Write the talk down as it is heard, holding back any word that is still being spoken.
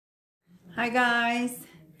Hi guys,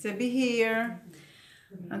 Debbie here.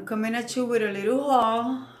 I'm coming at you with a little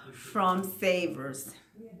haul from Savers.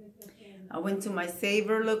 I went to my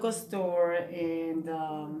Savor local store and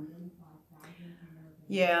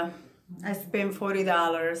yeah, I spent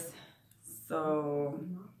 $40. So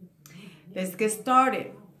let's get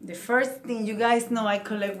started. The first thing, you guys know I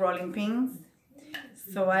collect rolling pins.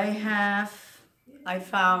 So I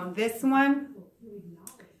found this one,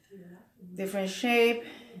 different shape,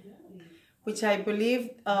 which I believe,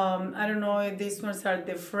 I don't know if these ones are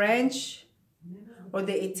the French or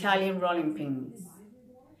the Italian rolling pins.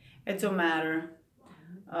 It don't matter.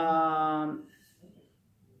 Um,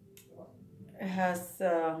 it has,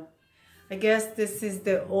 I guess this is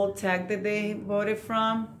the old tag that they bought it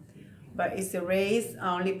from, but it's erased.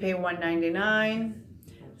 I only pay $1.99.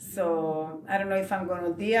 So I don't know if I'm gonna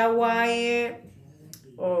DIY it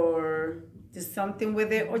or do something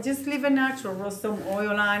with it, or just leave it natural, rub some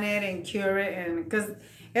oil on it and cure it, and because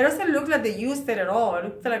it doesn't look like they used it at all. It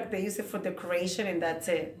looks like they use it for decoration and that's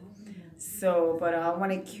it. So, but I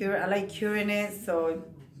want to cure. I like curing it. So,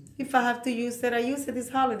 if I have to use it, I use it this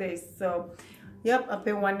holidays. So, yep, I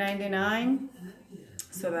pay $1.99.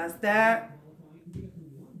 So that's that.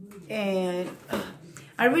 And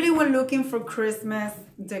I really went looking for Christmas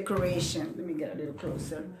decoration. Let me get a little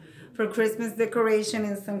closer. For Christmas decoration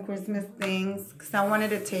and some Christmas things, because I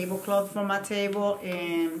wanted a tablecloth for my table,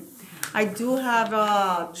 and I do have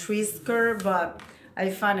a tree skirt, but I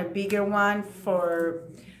found a bigger one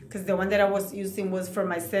because the one that I was using was for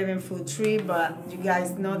my 7-foot tree, but you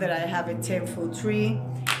guys know that I have a 10-foot tree,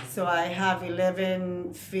 so I have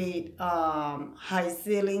 11 feet high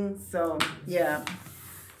ceiling. So yeah,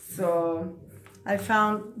 so I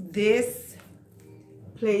found this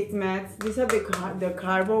placemats. These are the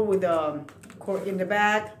cardboard with the cord in the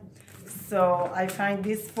back. So I find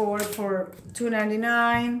this for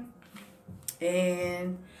 $2.99,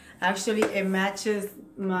 and actually it matches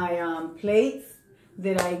my plates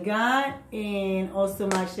that I got, and also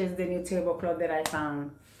matches the new tablecloth that I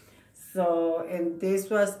found. So, and this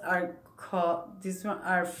one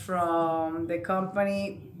are from the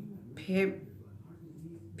company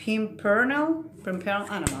Pimpernel, I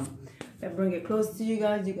don't know. I bring it close to you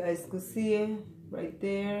guys. You guys could see it right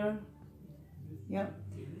there. Yep,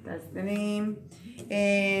 that's the name.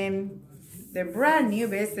 And they're brand new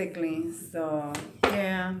basically. So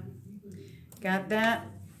yeah, got that.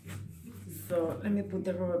 So let me put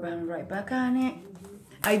the rubber band right back on it.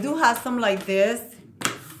 I do have some like this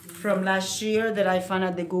from last year that I found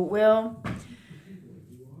at the Goodwill.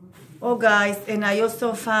 Oh guys, and I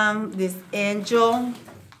also found this angel.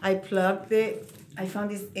 I plugged it. I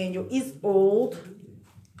found this angel. It's old.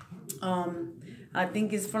 I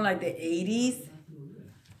think it's from like the 80s.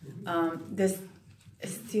 This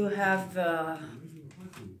still have the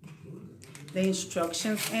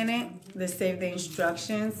instructions in it. They save the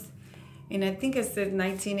instructions, and I think it said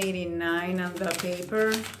 1989 on the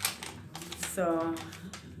paper. So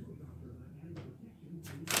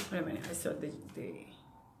wait a minute. I saw the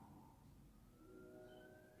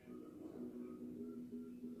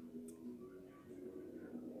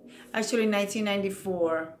actually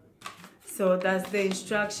 1994. So that's the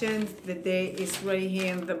instructions. The date is right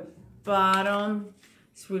here in the bottom.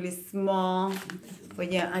 It's really small, but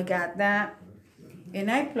yeah, I got that. And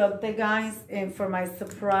I plugged it, guys, and for my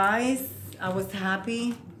surprise, I was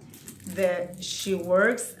happy that she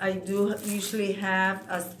works. I do usually have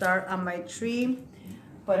a star on my tree,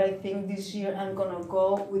 but I think this year I'm gonna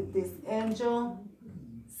go with this angel.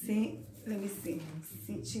 See, let me see.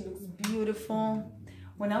 See, she looks beautiful.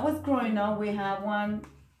 When I was growing up, we had one.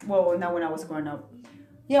 Well, not when I was growing up.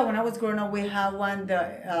 Yeah, when I was growing up, we had one.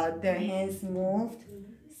 The hands moved,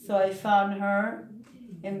 so I found her.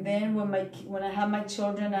 And then when I had my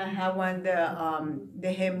children, I had one.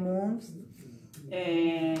 The head moves,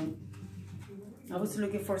 and I was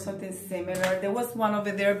looking for something similar. There was one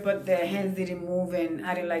over there, but the hands didn't move, and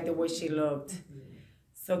I didn't like the way she looked.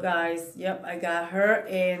 So guys, yep, I got her,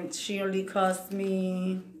 and she only cost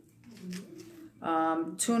me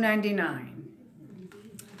 $2.99.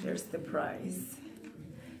 There's the price.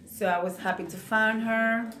 So I was happy to find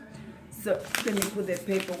her. So let me put the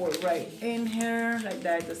paperwork right in here, like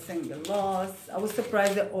that it doesn't get lost. I was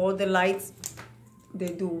surprised that all the lights, they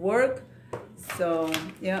do work. So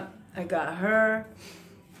yeah, I got her.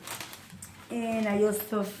 And I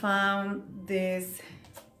also found this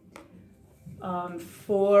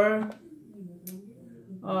 4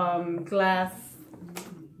 glass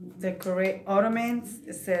decorate ornaments.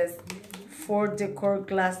 It says 4 decor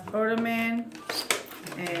glass ornament.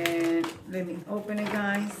 And let me open it,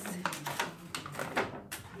 guys.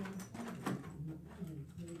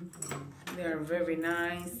 They're very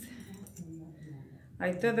nice.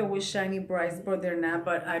 I thought they were shiny bright, but they're not,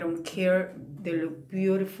 but I don't care. They look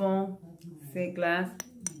beautiful. See, glass.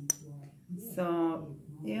 So,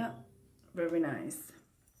 yeah, very nice.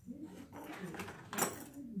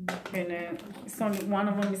 And it's only one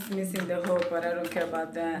of them is missing the hook, but I don't care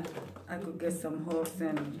about that. I could get some hooks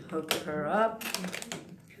and hook her up.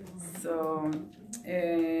 So,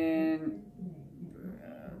 and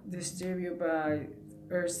distributed by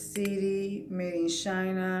Earth City, made in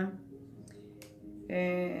China.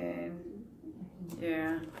 And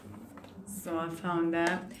yeah, so I found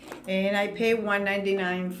that. And I paid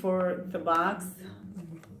 $1.99 for the box.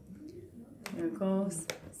 There it goes.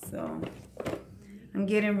 So I'm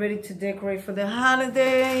getting ready to decorate for the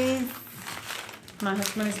holidays. My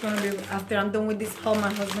husband is gonna be, after I'm done with this haul,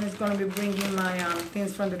 my husband is gonna be bringing my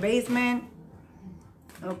things from the basement.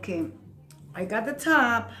 Okay, I got the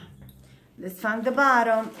top. Let's find the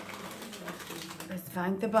bottom. Let's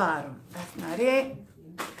find the bottom. That's not it.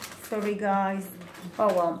 Sorry, guys. Oh,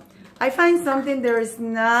 well. I find something that is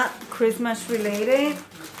not Christmas related,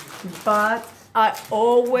 but I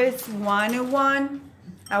always wanted one.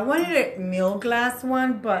 I wanted a milk glass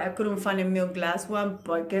one, but I couldn't find a milk glass one.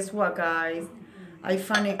 But guess what, guys? I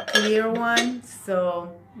found a clear one.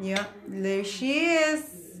 So, yeah, there she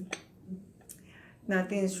is.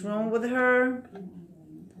 Nothing's wrong with her.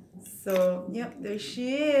 So, yep, there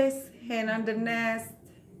she is. Hen on the nest.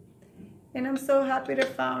 And I'm so happy to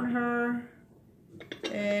found her.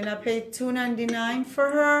 And I paid $2.99 for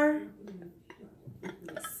her.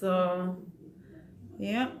 So,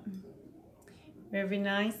 yep. Very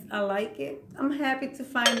nice. I like it. I'm happy to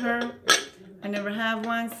find her. I never have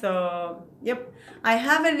one. So, yep. I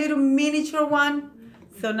have a little miniature one.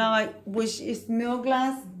 So now I wish it's milk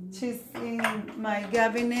glass. She's in my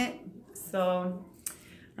cabinet. So,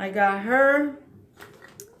 I got her.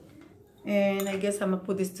 And I guess I'm gonna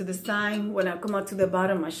put this to the side. When I come out to the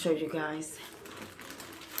bottom, I'll show you guys.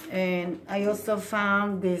 And I also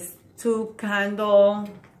found this 2 candle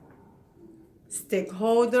stick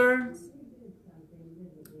holders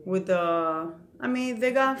with the, I mean,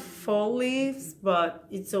 they got fall leaves, but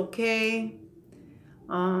it's okay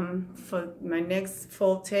for my next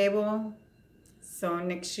fall table. So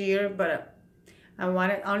next year, but I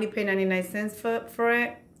only pay 99 cents for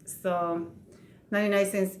it. So 99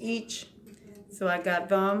 cents each. So I got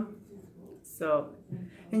them. So,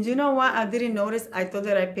 and you know what? I didn't notice. I thought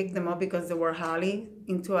that I picked them up because they were holly.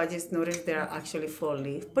 Until I just noticed they're actually fall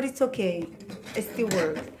leaf. But it's okay. It still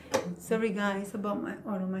works. Sorry guys about my,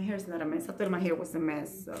 oh no, my hair's not a mess. I thought my hair was a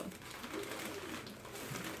mess. So,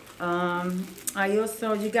 I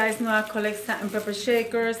also, you guys know I collect salt and pepper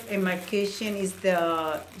shakers. And my kitchen is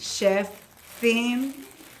the chef theme.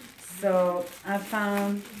 So I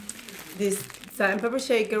found this salt and pepper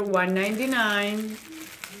shaker, $1.99,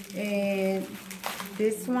 and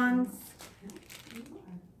this one's,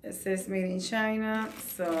 it says made in China.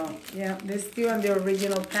 So yeah, they're still on the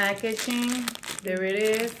original packaging. There it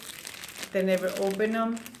is. They never open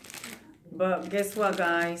them, but guess what,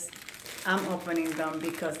 guys? I'm opening them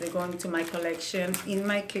because they're going to my collection in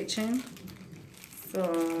my kitchen.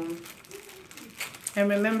 So, and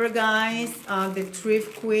remember, guys, the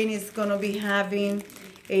Thrift Queen is gonna be having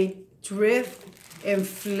a thrift and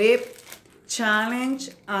flip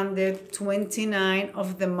challenge on the 29th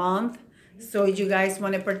of the month. So if you guys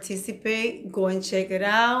want to participate, go and check it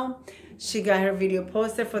out. She got her video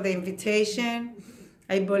posted for the invitation.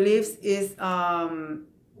 I believe is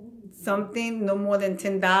something no more than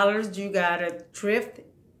 $10. You gotta thrift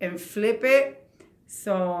and flip it.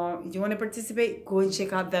 So if you want to participate, go and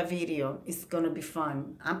check out that video. It's gonna be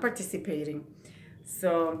fun. I'm participating.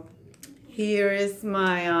 So here is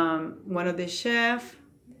my one of the chef.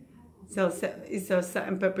 So it's a salt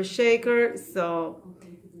and pepper shaker. So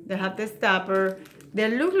they have the stopper. They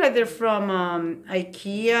look like they're from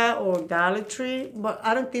IKEA or Dollar Tree, but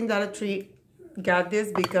I don't think Dollar Tree got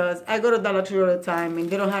this because I go to Dollar Tree all the time and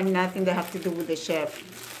they don't have nothing that have to do with the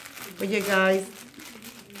chef. But yeah, guys,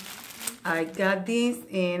 I got these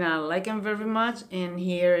and I like them very much. And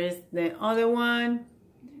here is the other one.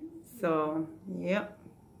 So, yep.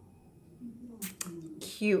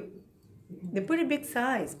 Cute. They're pretty big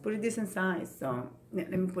size, pretty decent size. So, yeah,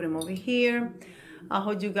 let me put them over here. I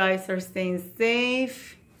hope you guys are staying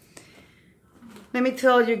safe. Let me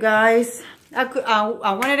tell you guys, I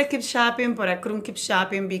wanted to keep shopping, but I couldn't keep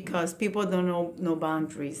shopping because people don't know no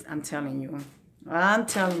boundaries. I'm telling you. I'm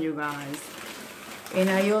telling you guys. And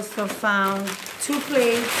I also found 2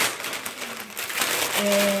 plates.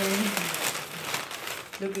 And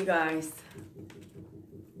look, you guys.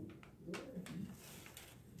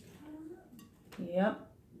 Yep.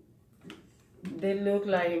 They look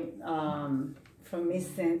like from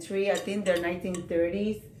mid-century. I think they're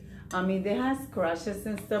 1930s. I mean, they have scratches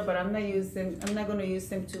and stuff, but I'm not gonna use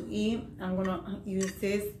them to eat. I'm gonna use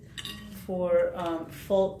this for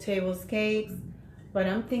fall tablescapes. But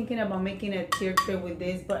I'm thinking about making a tier tray with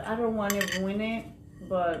this, but I don't want to ruin it.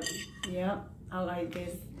 But yeah, I like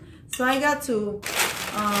this. So I got two.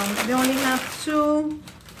 They only have two,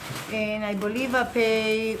 and I believe I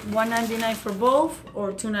pay $1.99 for both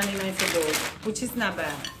or $2.99 for both, which is not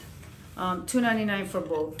bad. $2.99 for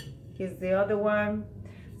both. Here's the other one.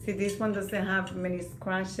 See, this one doesn't have many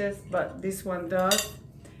scratches, but this one does.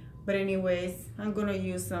 But anyways, I'm gonna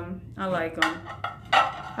use them. I like them.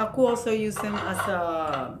 I could also use them as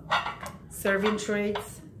a serving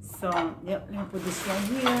trays. So, yep, let me put this right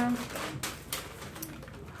here.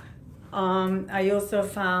 I also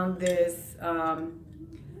found this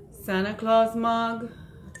Santa Claus mug.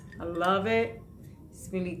 I love it. It's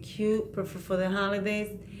really cute, perfect for the holidays.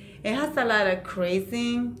 It has a lot of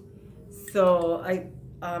crazing. So,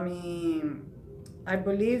 I mean, I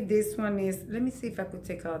believe this one is, let me see if I could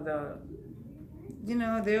take out the, you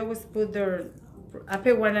know, they always put their, I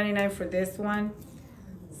paid $1.99 for this one.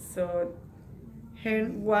 So,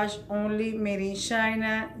 hand wash only, made in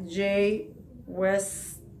China, J.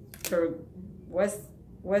 Westergaard.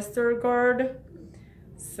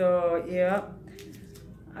 So, yeah,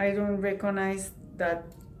 I don't recognize that,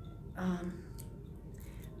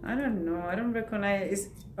 I don't know, I don't recognize, it's,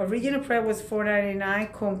 original price was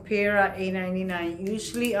 $4.99, compare at $8.99.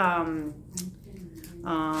 Usually,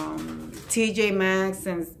 TJ Maxx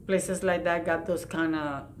and places like that got those kind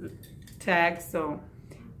of tags. So,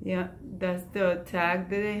 yeah, that's the tag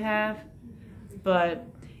that they have. But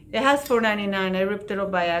it has $4.99. I ripped it up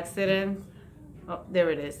by accident. Oh, there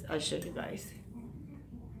it is. I'll show you guys.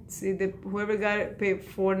 See, whoever got it paid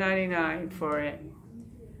 $4.99 for it.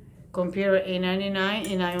 Compare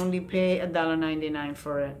 $8.99, and I only pay $1.99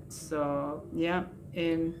 for it. So yeah,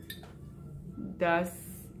 and that's,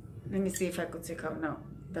 let me see if I could take out now.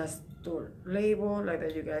 That's the label, like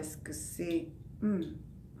that you guys could see.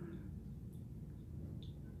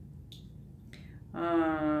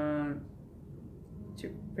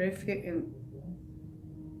 Jeffrey in,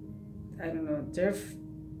 I don't know,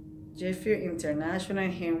 Jeffrey International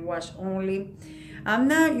hand wash only. I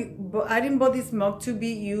didn't buy this mug to be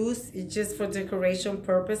used. It's just for decoration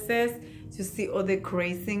purposes, to see all the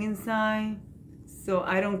crazing inside. So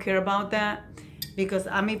I don't care about that, because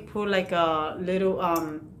I may put like a little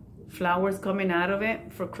flowers coming out of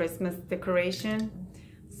it for Christmas decoration.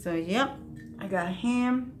 So yep, I got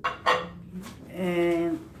him.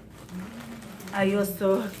 And I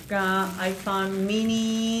also I found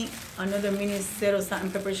another mini set of salt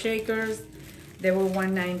and pepper shakers. They were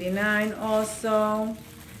 $1.99 also.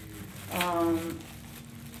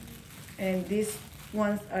 And these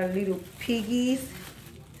ones are little piggies,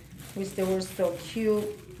 which they were so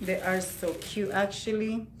cute. They are so cute,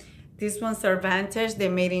 actually. These ones are vintage. They're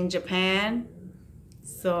made in Japan.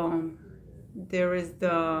 So there is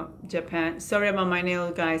the Japan. Sorry about my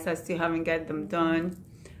nails, guys. I still haven't got them done.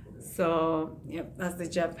 So, yep, that's the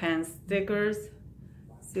Japan stickers.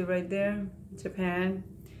 See right there, Japan.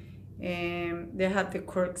 And they have the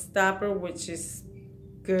cork stopper, which is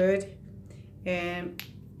good. And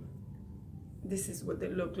this is what they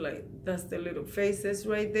look like. That's the little faces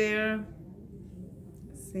right there.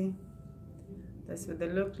 See, that's what they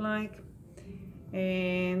look like.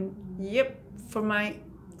 And yep, for my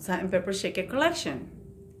salt and pepper shaker collection.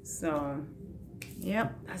 So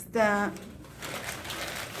yep, that's that.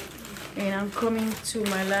 And I'm coming to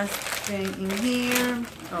my last thing in here.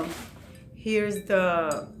 Oh, here's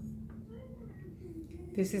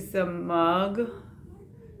this is the mug.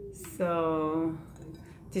 So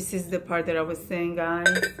this is the part that I was saying, guys.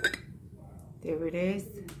 There it is.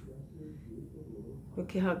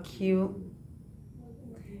 Look at how cute.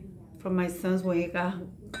 For my son's when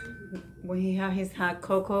he had his hot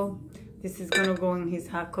cocoa. This is gonna go in his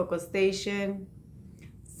hot cocoa station.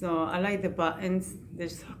 So I like the buttons. They're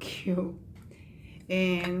so cute.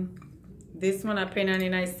 And this one I paid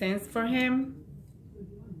 99 cents for him.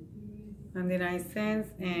 99 cents,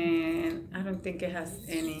 and I don't think it has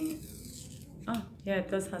any. Oh, yeah, it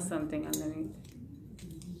does have something underneath.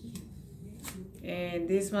 And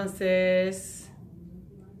this one says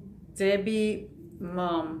Debbie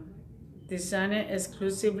Mom, designed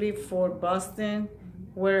exclusively for Boston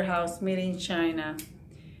warehouse, made in China.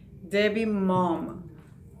 Debbie Mom.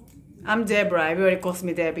 I'm Deborah. Everybody calls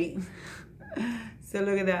me Debbie. So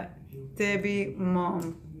look at that. Debbie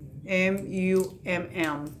Mom.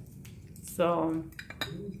 M-U-M-M. So,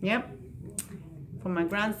 yep. For my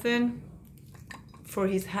grandson. for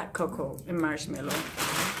his hot cocoa and marshmallow.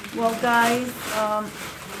 Well, guys,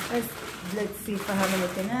 let's see if I have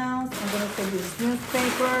anything else. I'm gonna take this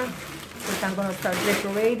newspaper because I'm gonna start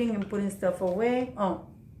decorating and putting stuff away. Oh,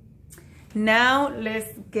 now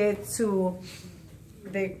let's get to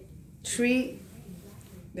the tree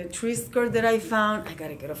skirt that I found. I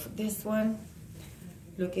gotta get off of this one.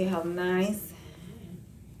 Look at how nice.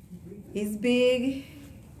 It's big.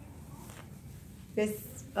 It's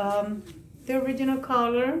the original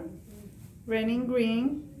color, red and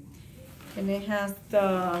green, and it has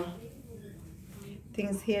the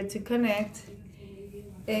things here to connect.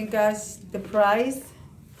 And guys, the price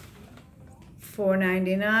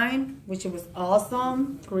 $4.99, which was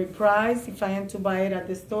awesome, great price. If I had to buy it at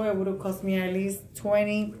the store, it would have cost me at least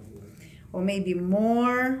 $20 or maybe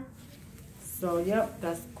more. So yep,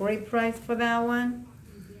 that's great price for that one.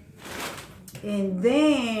 And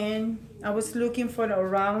then I was looking for a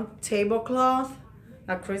round tablecloth,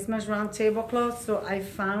 a Christmas round tablecloth. So I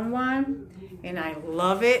found one and I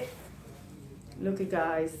love it. Look at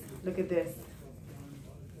guys, look at this.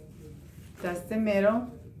 That's the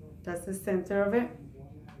middle, that's the center of it.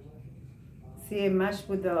 See, it matched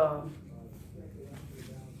with the,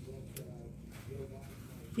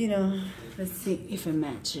 you know, let's see if it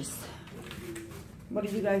matches. What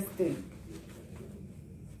do you guys think?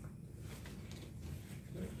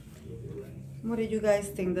 What do you guys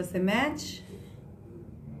think? Does it match?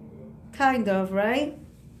 Kind of, right?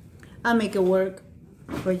 I'll make it work.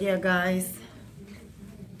 But yeah, guys,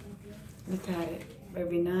 look at it.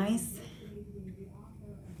 Very nice.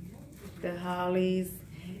 The hollies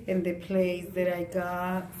and the plates that I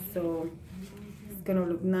got. So it's gonna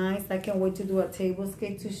look nice. I can't wait to do a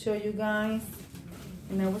tablescape to show you guys.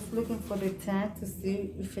 And I was looking for the tag to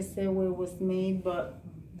see if it said where it was made, but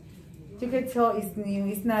you can tell it's new.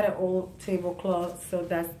 It's not an old tablecloth. So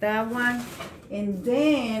that's that one. And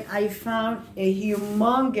then I found a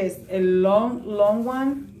humongous, a long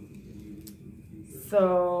one.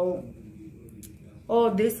 So, oh,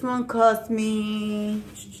 this one cost me,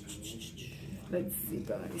 let's see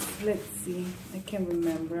guys, let's see. I can't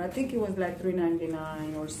remember. I think it was like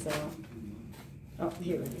 $3.99 or so. Oh,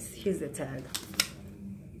 here it is. Here's the tag.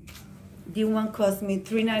 This one cost me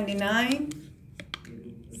 $3.99.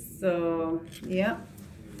 So, yeah,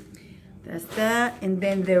 that's that. And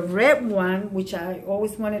then the red one, which I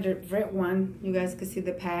always wanted a red one. You guys can see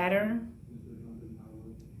the pattern.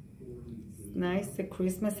 Nice, the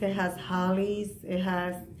Christmas. It has hollies. It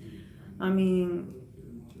has, I mean,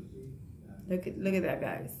 look at that,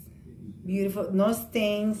 guys. Beautiful. No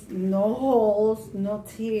stains, no holes, no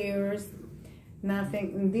tears,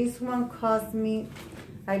 nothing. And this one cost me,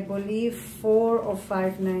 I believe, $4 or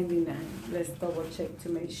 $5.99. Let's double check to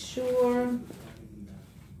make sure.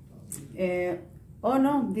 Oh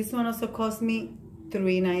no, this one also cost me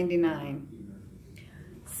 $3.99.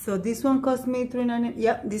 So this one cost me $3.99.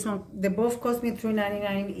 Yep, this one. They both cost me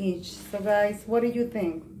 $3.99 each. So guys, what do you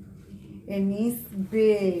think? And it's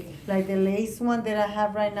big, like the lace one that I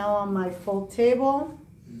have right now on my full table.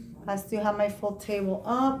 I still have my full table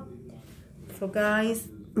up. So guys,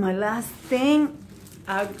 my last thing,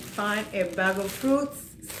 I find a bag of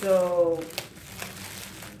fruits. So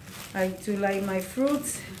I do like my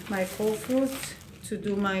fruits, my full fruits, to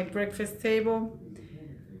do my breakfast table.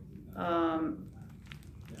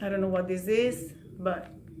 I don't know what this is, but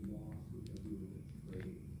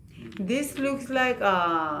this looks like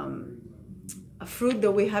a fruit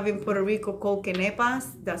that we have in Puerto Rico called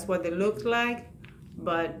quenepas. That's what they look like.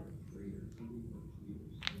 But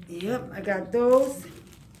yep, I got those.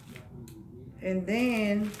 And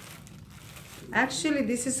then actually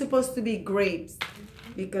this is supposed to be grapes,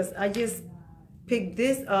 because I just picked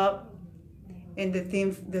this up and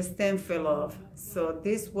the stem fell off. So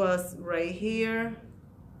this was right here.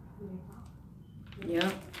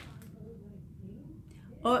 Yeah.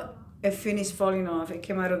 Oh, it finished falling off. It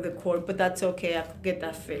came out of the cord, but that's okay. I could get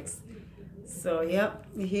that fixed. So yeah,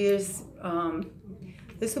 here's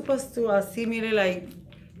it's supposed to simulate like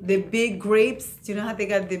the big grapes. You know how they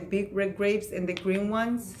got the big red grapes and the green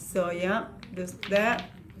ones? So yeah, there's that.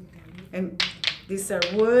 And these are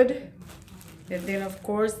wood. And then of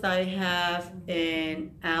course I have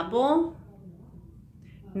an apple.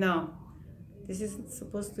 No, this is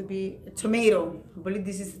supposed to be a tomato. I believe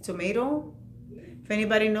this is a tomato. If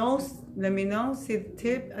anybody knows, let me know. See the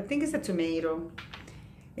tip? I think it's a tomato.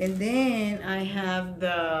 And then I have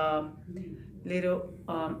the little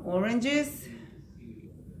oranges.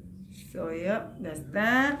 So yeah, that's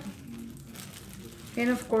that. And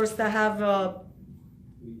of course I have a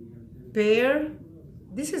pear.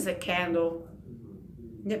 This is a candle.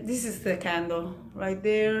 Yep, this is the candle right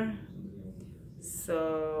there.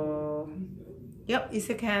 So, yep, it's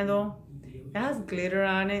a candle. It has glitter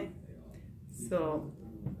on it. So,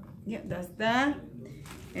 yeah, that's that.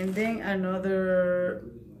 And then another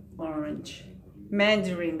orange.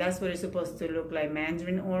 Mandarin, that's what it's supposed to look like,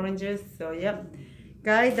 mandarin oranges. So, yep.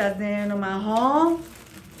 Guys, that's the end of my haul.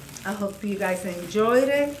 I hope you guys enjoyed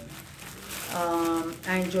it.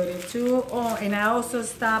 I enjoyed it too. Oh, and I also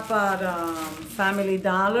stopped at Family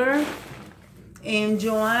Dollar. And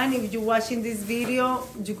Joanne, if you're watching this video,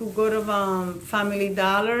 you could go to Family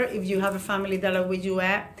Dollar. If you have a Family Dollar where you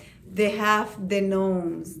at, they have the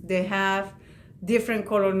gnomes. They have different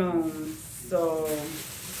color gnomes. So,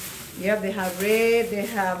 yeah, they have red. They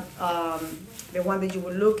have the one that you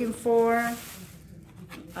were looking for.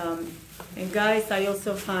 And guys, I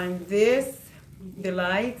also find this, the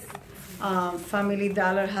lights. Family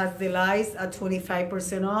Dollar has the lights at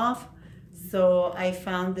 25% off. So I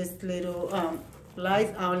found this little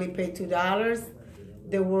lights. I only paid $2.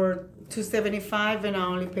 They were $2.75 and I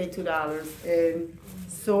only paid $2. And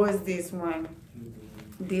so is this one.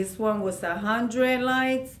 This one was 100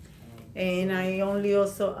 lights. And I only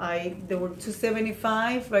also, they were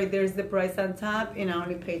 $2.75. Right there's the price on top. And I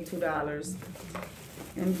only paid $2.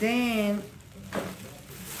 And then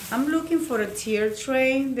I'm looking for a tier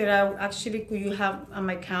tray that I actually could have on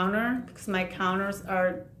my counter, because my counters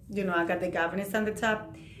are, you know, I got the cabinets on the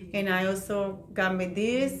top, and I also got me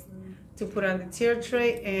this to put on the tier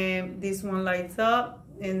tray, and this one lights up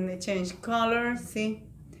and it changed color, see?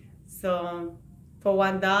 So for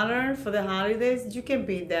 $1 for the holidays, you can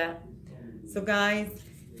beat that. So guys,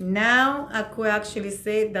 now I could actually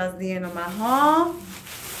say that's the end of my haul.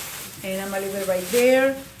 And I'm gonna leave it right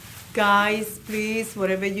there. Guys, please,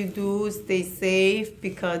 whatever you do, stay safe,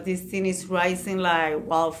 because this thing is rising like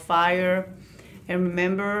wildfire. And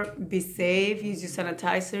remember, be safe, use your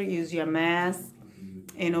sanitizer, use your mask.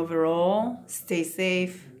 And overall, stay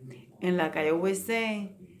safe. And like I always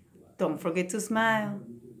say, don't forget to smile.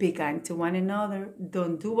 Be kind to one another.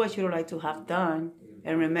 Don't do what you don't like to have done.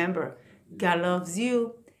 And remember, God loves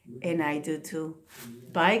you, and I do too.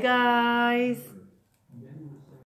 Bye, guys.